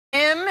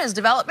his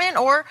development,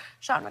 or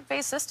Sean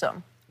McVay's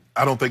system?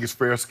 I don't think it's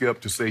fair,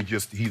 Skip, to say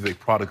just he's a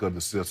product of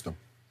the system.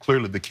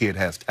 Clearly, the kid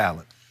has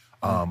talent.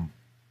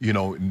 You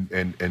know,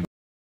 and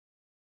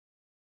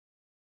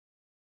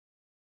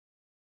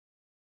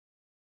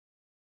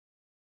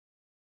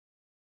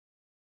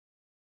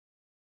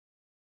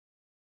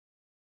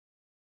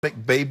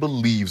McVay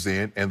believes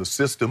in, and the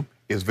system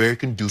is very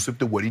conducive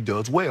to what he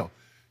does well.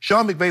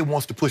 Sean McVay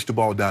wants to push the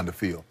ball down the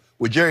field.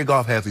 Well, Jerry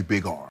Goff has a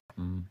big arm,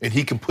 and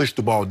he can push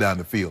the ball down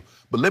the field.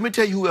 But let me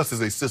tell you who else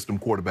is a system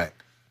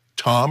quarterback.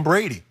 Tom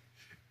Brady,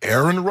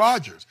 Aaron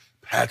Rodgers,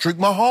 Patrick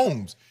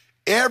Mahomes.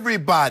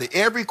 Everybody,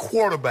 every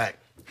quarterback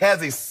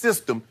has a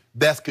system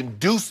that's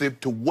conducive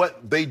to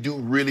what they do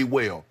really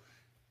well.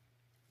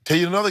 Tell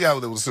you another guy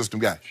that was a system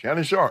guy,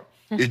 Shannon Sharp.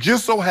 It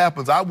just so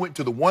happens I went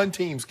to the one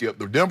team, Skip,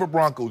 the Denver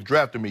Broncos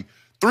drafted me.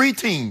 3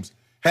 teams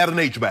had an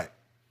H-back.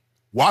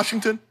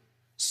 Washington,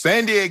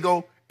 San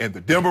Diego, and the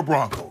Denver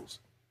Broncos.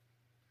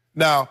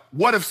 Now,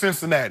 what if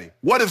Cincinnati?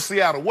 What if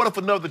Seattle? What if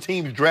another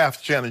team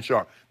drafts Shannon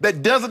Sharp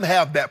that doesn't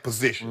have that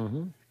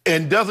position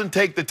and doesn't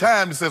take the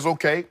time and says,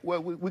 okay, well,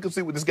 we can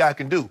see what this guy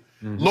can do.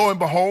 Lo and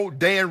behold,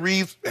 Dan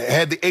Reeves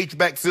had the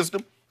H-back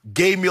system,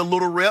 gave me a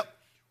little rep.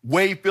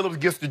 Wade Phillips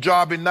gets the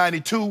job in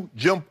 92,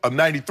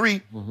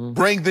 93,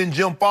 brings in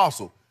Jim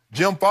Fossil.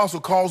 Jim Fossil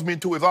calls me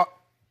into his office,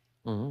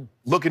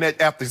 looking at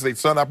after he said,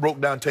 son, I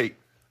broke down tape.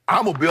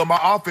 I'm going to build my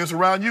offense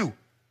around you.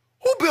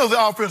 Who builds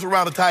the offense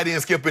around a tight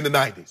end, Skip, in the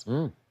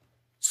 90s?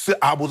 So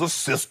I was a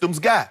systems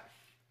guy.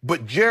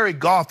 But Jerry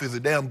Goff is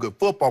a damn good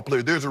football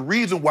player. There's a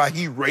reason why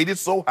he rated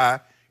so high,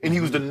 and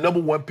he was the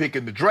 #1 pick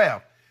in the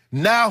draft.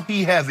 Now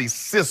he has a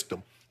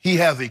system. He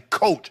has a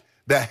coach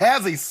that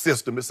has a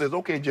system that says,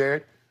 okay,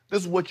 Jared,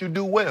 this is what you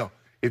do well.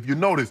 If you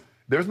notice,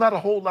 there's not a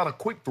whole lot of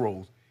quick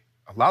throws.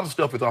 A lot of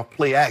stuff is off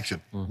play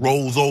action.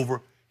 Rolls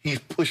over. He's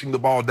pushing the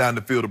ball down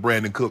the field to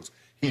Brandon Cooks.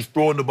 He's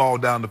throwing the ball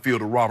down the field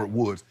to Robert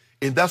Woods.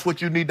 And that's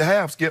what you need to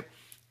have, Skip.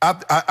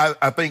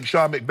 I think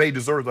Sean McVay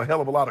deserves a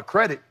hell of a lot of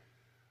credit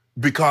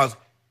because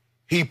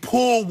he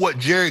pulled what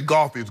Jerry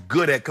Goff is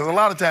good at. Because a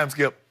lot of times,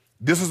 Skip,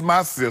 this is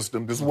my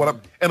system. This is what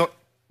I'm... And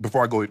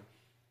before I go,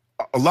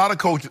 a lot of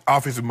coaches,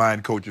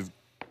 offensive-minded coaches,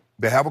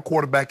 they have a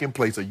quarterback in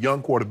place, a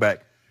young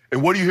quarterback.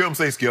 And what do you hear them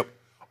say, Skip?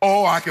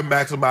 Oh, I can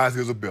maximize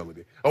his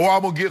ability. Oh,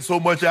 I'm going to get so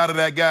much out of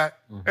that guy,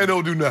 and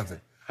they'll do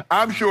nothing.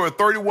 I'm sure a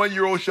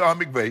 31-year-old Sean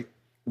McVay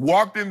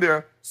walked in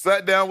there,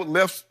 sat down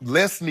with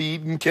Les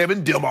Snead and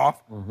Kevin Dimoff,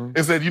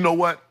 and said, you know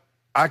what?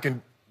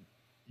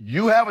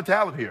 You have a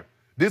talent here.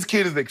 This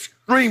kid is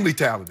extremely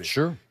talented.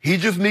 Sure. He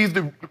just needs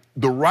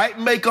the right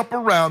makeup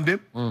around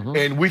him,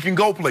 and we can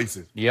go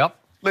places. Yep.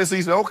 Les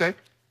Snead said, okay.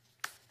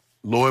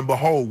 Lo and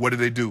behold, what did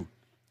they do?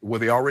 Well,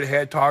 they already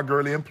had Todd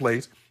Gurley in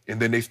place, and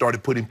then they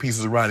started putting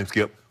pieces around him,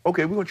 Skip.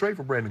 Okay, we're going to trade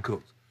for Brandon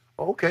Cooks.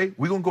 Okay,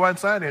 we're going to go out and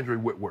sign Andrew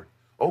Whitworth.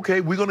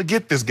 Okay, we're going to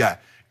get this guy.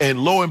 And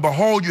lo and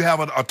behold, you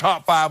have a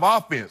top 5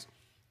 offense.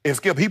 And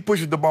Skip, he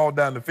pushes the ball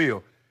down the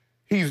field.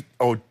 He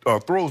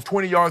throws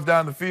 20 yards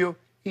down the field.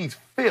 He's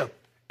 5th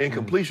in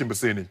completion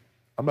percentage.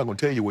 I'm not going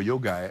to tell you where your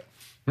guy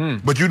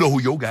at, but you know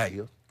who your guy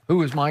is.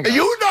 Who is my guy?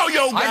 You know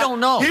your guy. I don't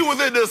know. He was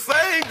in the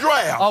same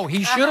draft. Oh,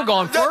 he should have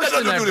gone first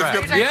in that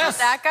draft. Yes.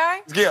 That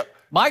guy? Skip.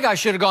 My guy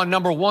should have gone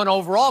 #1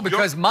 overall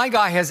because my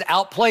guy has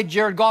outplayed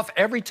Jared Goff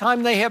every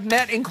time they have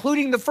met,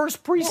 including the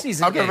first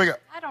preseason game.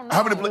 I don't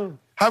know.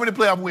 How many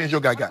playoff wins your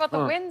guy got? What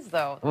about the wins,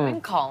 though? The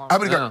win column. How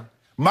many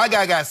My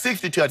guy got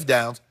 60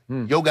 touchdowns.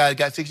 Your guy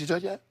got 60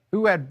 touchdowns?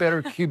 Who had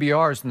better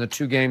QBRs in the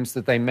 2 games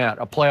that they met,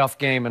 a playoff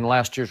game and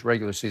last year's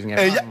regular season game?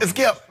 Hey,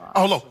 Skip,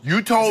 hold on.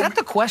 You told me. Is that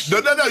the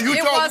question? No.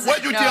 You told me.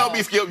 What you tell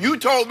me, Skip? You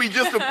told me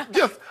just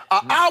an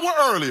hour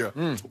earlier.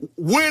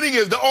 Winning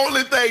is the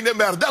only thing that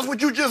matters. That's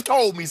what you just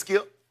told me,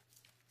 Skip.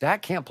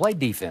 Dak can't play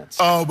defense.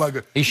 Oh, my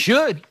God. He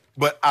should.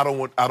 But I don't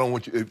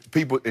want you,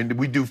 people, and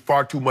we do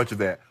far too much of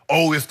that.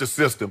 Oh, it's the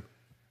system.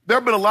 There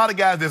have been a lot of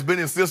guys that's been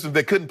in systems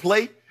that couldn't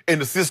play, and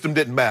the system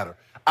didn't matter.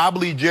 I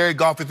believe Jerry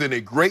Goff is in a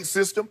great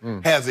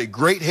system, has a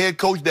great head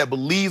coach that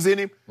believes in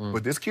him,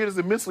 but this kid is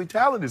immensely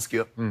talented,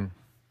 Skip.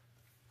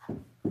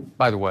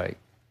 By the way,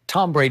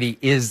 Tom Brady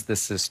is the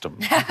system.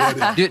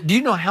 do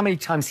you know how many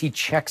times he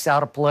checks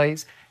out of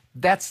plays?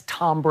 That's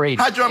Tom Brady.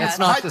 That's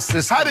not the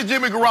system. How did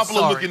Jimmy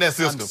Garoppolo look in that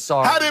system? I'm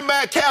sorry. How did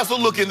Matt Castle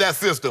look in that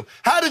system?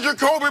 How did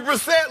Jacoby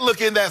Brissett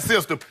look in that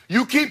system?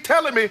 You keep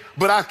telling me,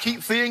 but I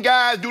keep seeing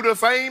guys do the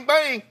same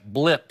thing.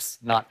 Blips,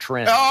 not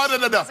trends.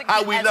 Oh, no.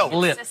 How we know?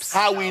 Blips.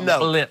 How we know?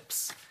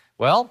 Blips.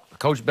 Well,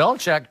 Coach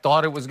Belichick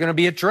thought it was going to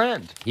be a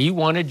trend. He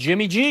wanted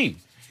Jimmy G.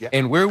 Yeah.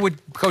 And where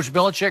would Coach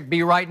Belichick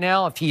be right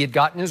now if he had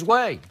gotten his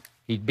way?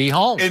 He'd be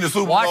home in the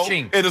Super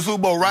watching. Bowl. In the Super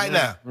Bowl right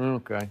now.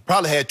 Okay.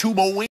 Probably had 2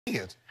 more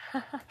wins.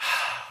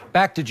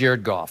 Back to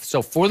Jared Goff.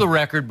 So for the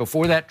record,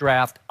 before that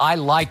draft, I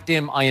liked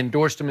him. I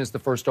endorsed him as the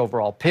first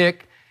overall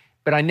pick,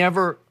 but I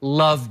never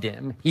loved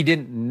him. He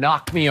didn't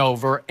knock me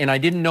over, and I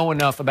didn't know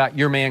enough about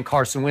your man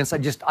Carson Wentz.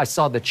 I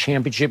saw the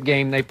championship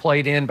game they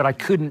played in, but I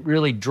couldn't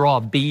really draw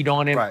a bead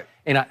on him,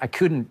 and I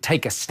couldn't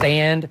take a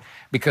stand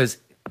because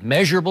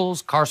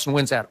measurables. Carson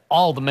Wentz had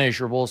all the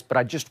measurables, but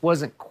I just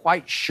wasn't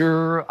quite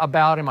sure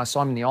about him. I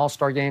saw him in the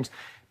All-Star games,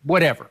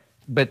 whatever.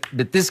 But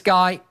this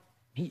guy,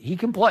 he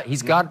can play.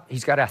 He's got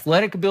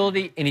athletic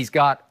ability, and he's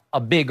got a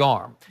big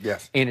arm.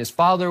 Yes. And his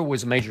father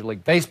was a Major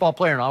League Baseball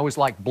player, and I always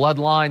like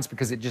bloodlines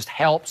because it just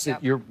helps.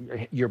 Yep.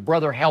 Your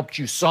brother helped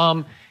you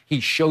some. He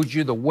showed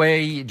you the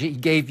way. He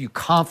gave you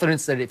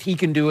confidence that if he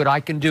can do it, I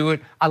can do it.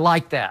 I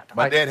like that.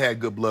 My dad had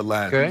good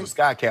bloodlines. Okay. He was a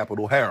sky cap at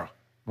O'Hara.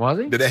 Was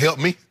he? Did that help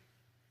me?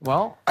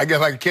 Well, I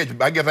guess I could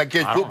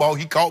catch football.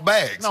 He caught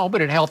bags. no,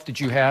 but it helped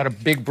that you had a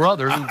big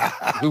brother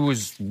who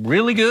was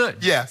really good.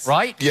 Yes.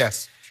 Right?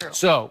 Yes. True.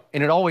 So,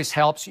 and it always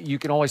helps. You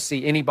can always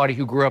see anybody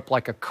who grew up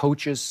like a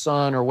coach's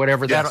son or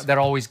whatever, Yes. that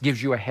always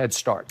gives you a head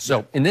start.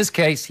 So in this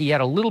case, he had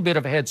a little bit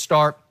of a head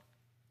start,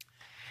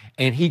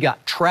 and he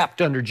got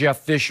trapped under Jeff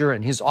Fisher,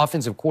 and his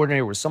offensive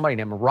coordinator was somebody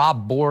named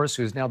Rob Boris,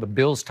 who's now the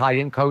Bills tight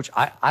end coach.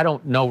 I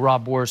don't know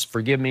Rob Boris.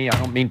 Forgive me. I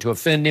don't mean to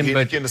offend him,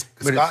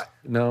 but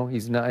no,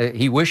 he's not.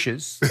 He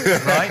wishes,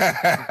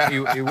 right?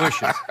 he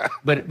wishes.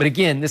 But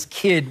again, this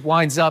kid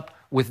winds up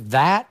with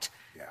that.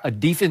 A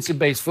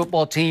defensive-based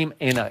football team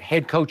and a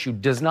head coach who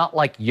does not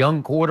like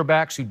young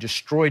quarterbacks, who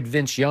destroyed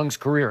Vince Young's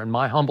career, in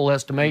my humble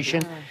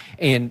estimation.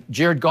 And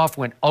Jared Goff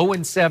went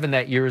 0-7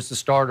 that year as the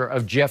starter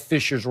of Jeff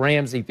Fisher's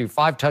Rams. He threw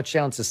 5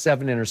 touchdowns to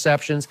 7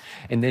 interceptions,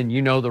 and then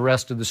you know the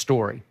rest of the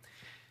story.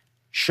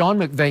 Sean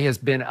McVay has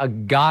been a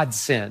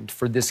godsend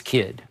for this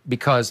kid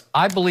because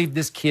I believe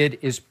this kid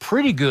is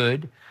pretty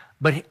good,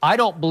 but I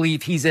don't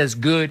believe he's as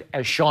good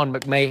as Sean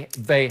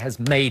McVay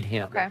has made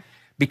him. Okay.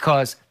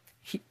 Because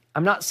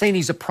I'm not saying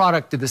he's a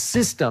product of the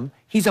system.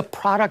 He's a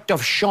product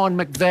of Sean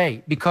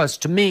McVay because,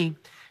 to me,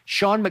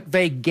 Sean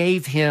McVay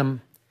gave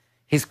him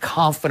his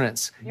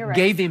confidence,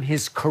 gave him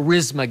his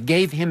charisma,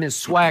 gave him his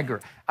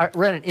swagger. I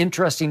read an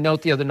interesting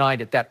note the other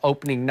night at that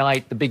opening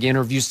night, the big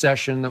interview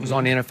session that was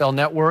on NFL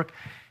Network.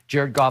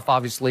 Jared Goff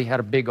obviously had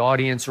a big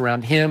audience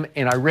around him,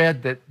 and I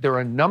read that there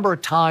were a number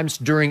of times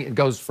during, it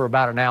goes for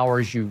about an hour,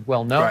 as you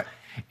well know, right.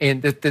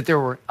 and that there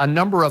were a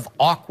number of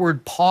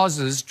awkward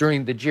pauses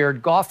during the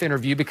Jared Goff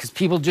interview because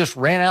people just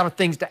ran out of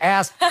things to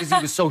ask because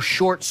he was so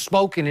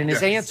short-spoken in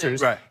his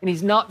answers. Right. And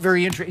he's not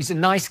very interesting. He's a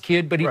nice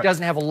kid, but he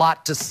doesn't have a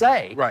lot to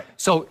say. Right.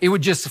 So it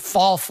would just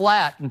fall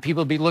flat, and people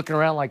would be looking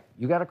around like,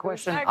 you got a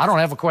question? I don't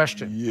have a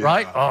question,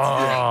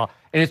 right?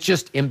 And it's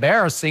just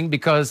embarrassing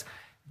because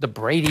the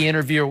Brady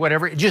interview or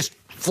whatever, it just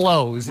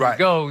flows and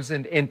goes,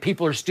 and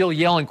people are still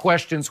yelling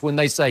questions when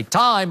they say,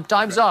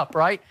 time's up,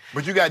 right?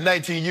 But you got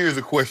 19 years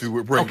of questions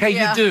with Brady. Okay,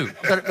 you do,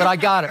 but I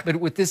got it. But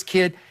with this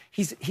kid,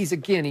 he's a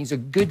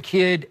good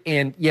kid,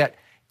 and yet,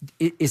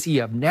 is he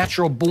a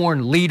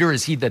natural-born leader?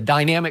 Is he the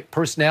dynamic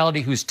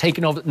personality who's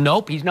taken over?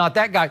 Nope, he's not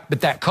that guy,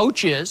 but that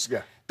coach is.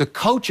 Yeah. The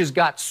coach has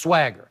got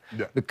swagger.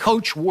 Yeah. The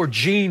coach wore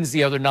jeans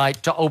the other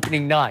night to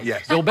opening night.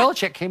 Yes. Bill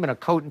Belichick came in a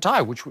coat and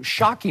tie, which was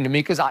shocking to me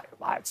because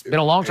it's been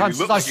a long time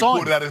since I saw him. He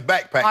pulled it out of his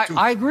backpack, too.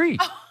 I agree.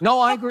 No,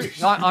 I agree.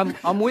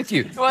 I'm with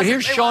you. But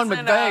here's Sean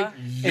McVay,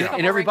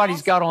 and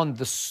everybody's got on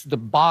the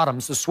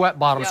bottoms, the sweat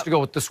bottoms to go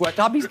with the sweat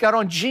top. He's got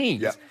on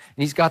jeans. Yep.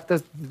 And he's got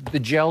the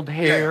gelled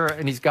hair,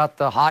 and he's got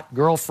the hot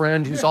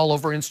girlfriend who's all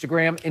over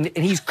Instagram, and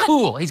he's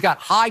cool. He's got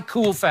high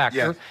cool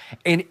factor,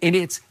 and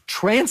it's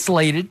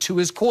translated to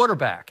his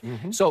quarterback.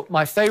 So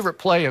my favorite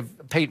play of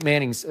Peyton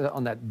Manning's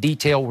on that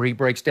detail where he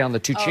breaks down the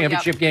 2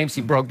 championship games.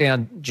 He broke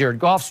down Jared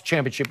Goff's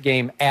championship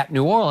game at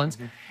New Orleans,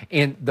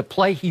 and the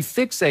play he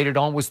fixated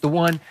on was the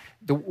one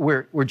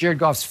where Jared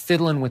Goff's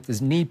fiddling with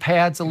his knee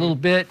pads a little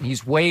bit, and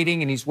he's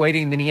waiting,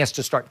 and then he has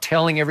to start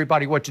telling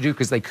everybody what to do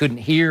because they couldn't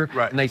hear,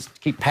 and they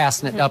keep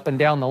passing it up and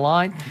down the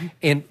line.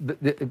 And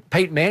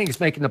Peyton Manning is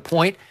making the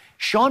point.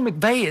 Sean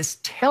McVay is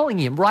telling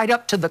him right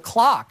up to the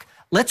clock,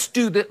 let's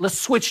do that. Let's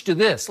switch to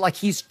this. Like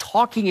he's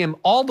talking him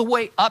all the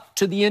way up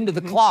to the end of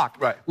the clock.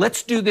 Right.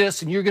 Let's do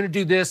this, and you're going to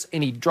do this.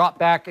 And he dropped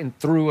back and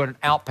threw an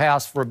out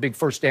pass for a big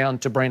first down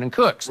to Brandon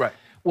Cooks. Right.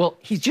 Well,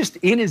 he's just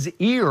in his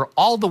ear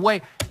all the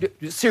way.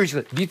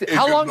 Seriously,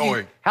 how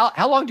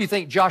long do you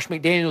think Josh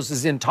McDaniels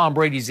is in Tom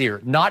Brady's ear?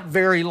 Not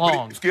very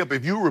long. Skip,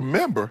 if you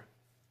remember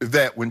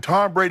that when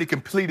Tom Brady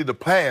completed a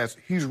pass,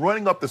 he's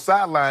running up the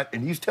sideline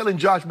and he's telling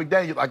Josh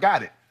McDaniels, I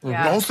got it.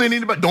 Don't send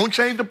anybody. Don't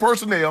change the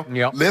personnel.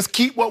 Let's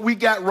keep what we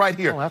got right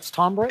here. Well, that's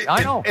Tom Brady.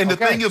 I know. And the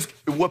thing is,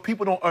 what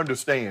people don't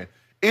understand,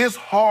 it's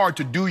hard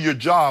to do your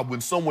job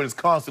when someone is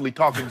constantly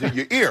talking to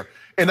your ear.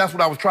 And that's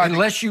what I was trying to...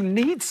 Unless you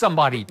need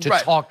somebody to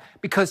talk.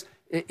 Because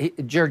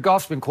Jared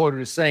Goff's been quoted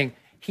as saying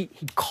he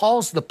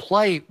calls the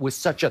play with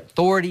such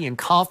authority and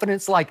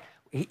confidence, like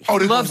he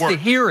loves to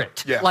hear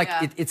it. Like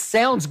it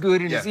sounds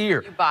good in his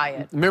ear. You buy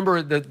it.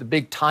 Remember the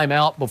big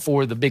timeout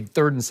before the big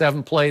 3rd and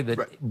 7 play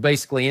that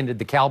basically ended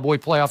the Cowboy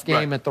playoff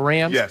game at the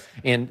Rams? Yes.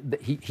 And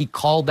he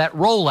called that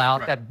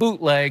rollout, that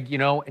bootleg,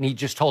 and he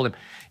just told him,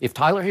 if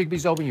Tyler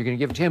Higbee's open, you're going to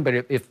give it to him.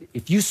 But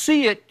if you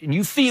see it and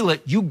you feel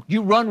it,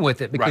 you run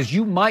with it because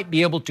you might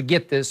be able to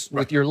get this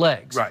with your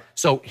legs.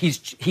 So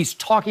he's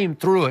talking him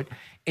through it.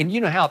 And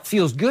you know how it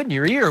feels good in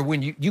your ear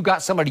when you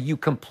got somebody you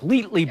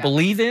completely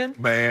believe in?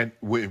 Man,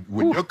 when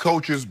your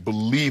coaches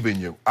believe in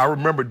you. I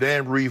remember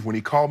Dan Reeves, when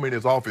he called me in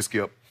his office,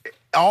 Skip,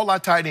 all our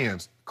tight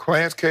ends,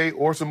 Clarence K,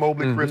 Orson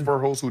Mobley, Chris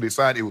Verhulst, who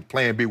decided it was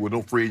Plan B with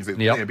no free agents,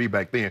 Plan B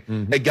back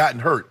then, had gotten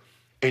hurt.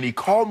 And he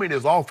called me in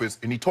his office,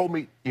 and he told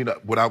me, you know,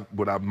 would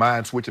I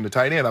mind switching to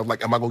tight end? I was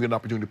like, am I going to get an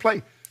opportunity to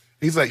play?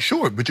 He's like,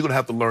 sure, but you're going to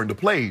have to learn the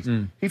plays.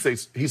 He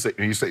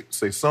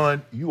say,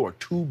 son, you are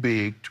too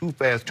big, too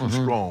fast, too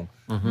strong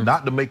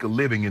not to make a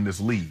living in this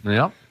league.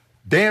 Yep.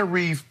 Dan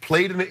Reeves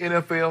played in the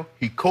NFL.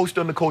 He coached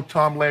under Coach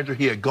Tom Landry.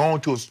 He had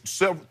gone to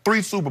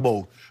 3 Super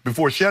Bowls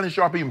before Shannon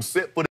Sharp even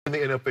set foot in the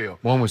NFL.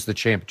 One was the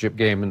championship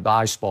game in the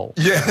Ice Bowl.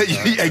 Yeah,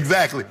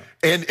 exactly.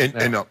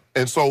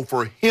 And so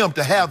for him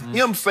to have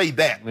him say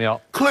that,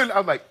 clearly I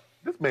was like,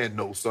 this man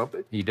knows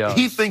something. He does.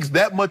 He thinks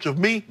that much of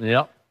me.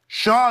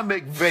 Sean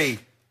McVay,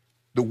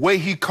 the way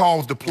he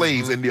calls the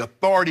plays and the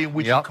authority in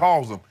which he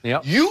calls them,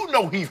 you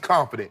know he's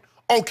confident.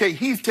 Okay,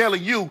 he's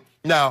telling you,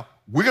 now,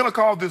 we're going to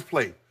call this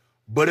play.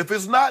 But if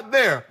it's not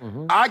there,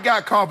 I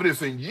got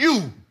confidence in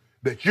you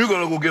that you're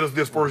going to go get us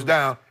this first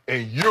down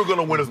and you're going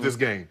to win us this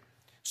game.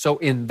 So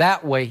in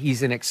that way,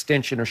 he's an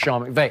extension of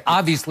Sean McVay.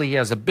 Obviously, he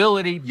has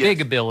ability,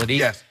 big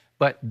ability.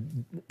 But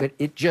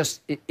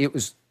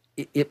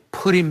it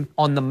put him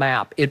on the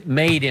map. It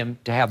made him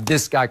to have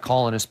this guy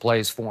calling his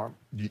plays for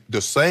him.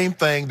 The same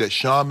thing that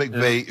Sean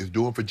McVay is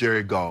doing for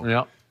Jared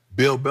Goff.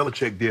 Bill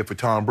Belichick did for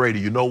Tom Brady.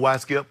 You know why,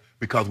 Skip?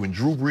 Because when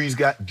Drew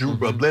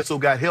Bledsoe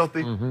got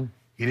healthy,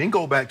 he didn't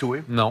go back to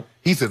him. No.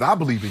 He says, I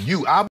believe in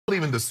you. I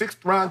believe in the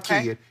 6th-round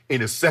kid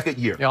in his 2nd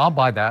year. Yeah, I'll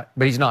buy that.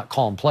 But he's not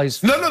calling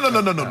plays. No.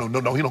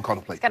 He don't call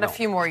the plays. Got a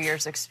few more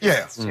years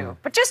experience, too.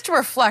 But just to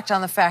reflect on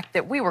the fact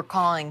that we were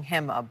calling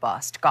him a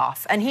bust,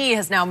 Goff, and he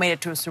has now made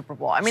it to a Super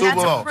Bowl. I mean,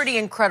 that's a pretty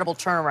incredible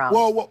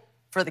turnaround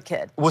for the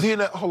kid. Was he in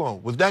that? Hold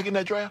on. Was Dak in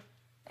that draft?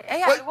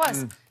 Yeah, it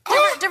was.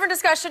 Different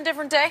discussion,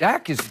 different day.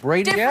 Dak is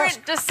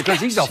Brady-esque because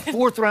he's a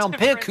 4th-round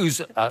pick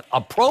who's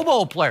a Pro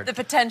Bowl player. The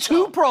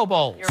potential. 2 Pro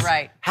Bowls. You're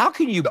right. How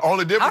can you? The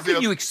only difference how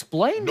can you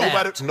explain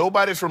that?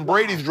 Nobody from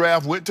Brady's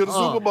draft went to the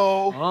Super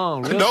Bowl. Oh,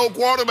 really? No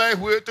quarterback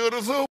went to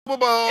the Super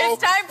Bowl.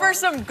 It's time for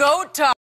some GOAT talk.